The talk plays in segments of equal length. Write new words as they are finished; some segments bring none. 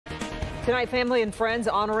Tonight, family and friends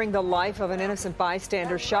honoring the life of an innocent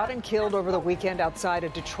bystander shot and killed over the weekend outside a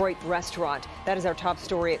Detroit restaurant. That is our top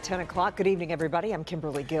story at 10 o'clock. Good evening, everybody. I'm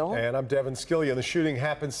Kimberly Gill. And I'm Devin Skillian. The shooting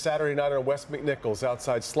happened Saturday night on West McNichols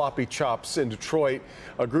outside Sloppy Chops in Detroit.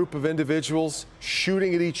 A group of individuals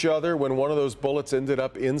shooting at each other when one of those bullets ended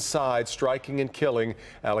up inside, striking and killing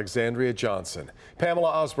Alexandria Johnson. Pamela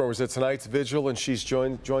Osborne was at tonight's Vigil, and she's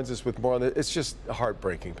joins us with more on it. It's just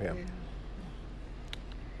heartbreaking, Pam. Yeah.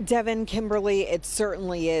 Devin, Kimberly, it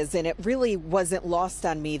certainly is, and it really wasn't lost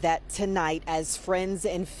on me that tonight, as friends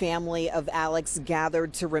and family of Alex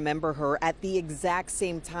gathered to remember her, at the exact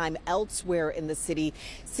same time elsewhere in the city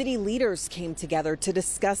leaders came together to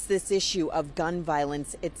discuss this issue of gun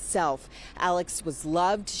violence itself. Alex was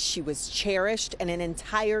loved, she was cherished, and an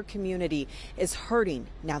entire community is hurting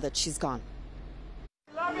now that she's gone.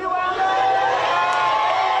 Love you, Alex!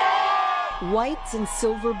 White and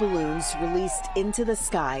silver balloons released into the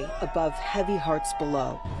sky above heavy hearts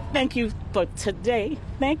below. Thank you for today.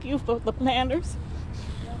 Thank you for the planners.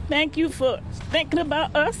 Thank you for thinking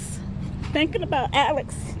about us, thinking about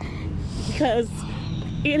Alex, because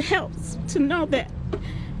it helps to know that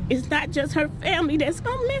it's not just her family that's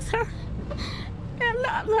gonna miss her and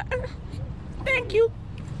love her. Thank you.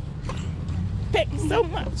 Thank you so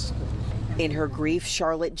much. In her grief,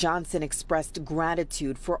 Charlotte Johnson expressed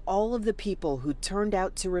gratitude for all of the people who turned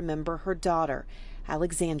out to remember her daughter,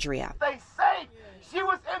 Alexandria. They say she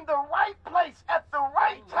was in the right place at the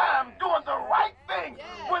right time, doing the right thing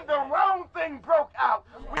when the wrong thing broke out.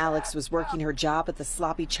 Alex was working her job at the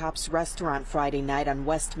Sloppy Chops restaurant Friday night on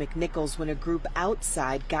West McNichols when a group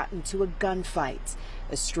outside got into a gunfight.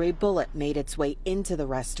 A stray bullet made its way into the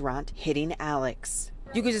restaurant, hitting Alex.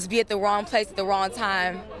 You could just be at the wrong place at the wrong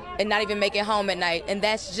time and not even make it home at night. And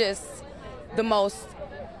that's just the most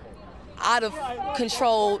out of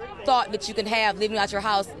control thought that you can have leaving out your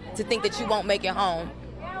house, to think that you won't make it home.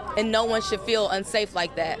 And no one should feel unsafe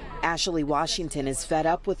like that. Ashley Washington is fed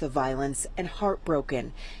up with the violence and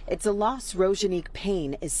heartbroken. It's a loss Rojanique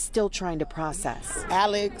Payne is still trying to process.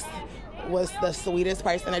 Alex was the sweetest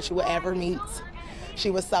person that you would ever meet. She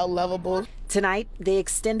was so lovable. Tonight, they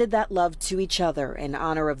extended that love to each other in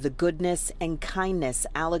honor of the goodness and kindness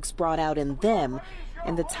Alex brought out in them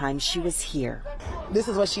in the time she was here. This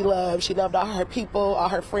is what she loved. She loved all her people, all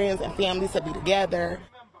her friends and families to be together.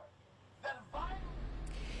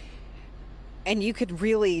 And you could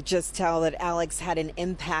really just tell that Alex had an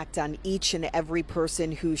impact on each and every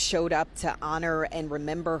person who showed up to honor and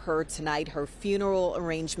remember her tonight. Her funeral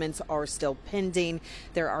arrangements are still pending.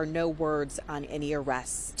 There are no words on any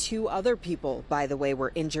arrests. 2 other people, by the way,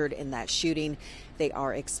 were injured in that shooting. They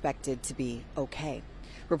are expected to be okay.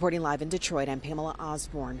 Reporting live in Detroit, I'm Pamela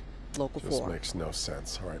Osborne, Local 4. This makes no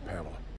sense. All right, Pamela.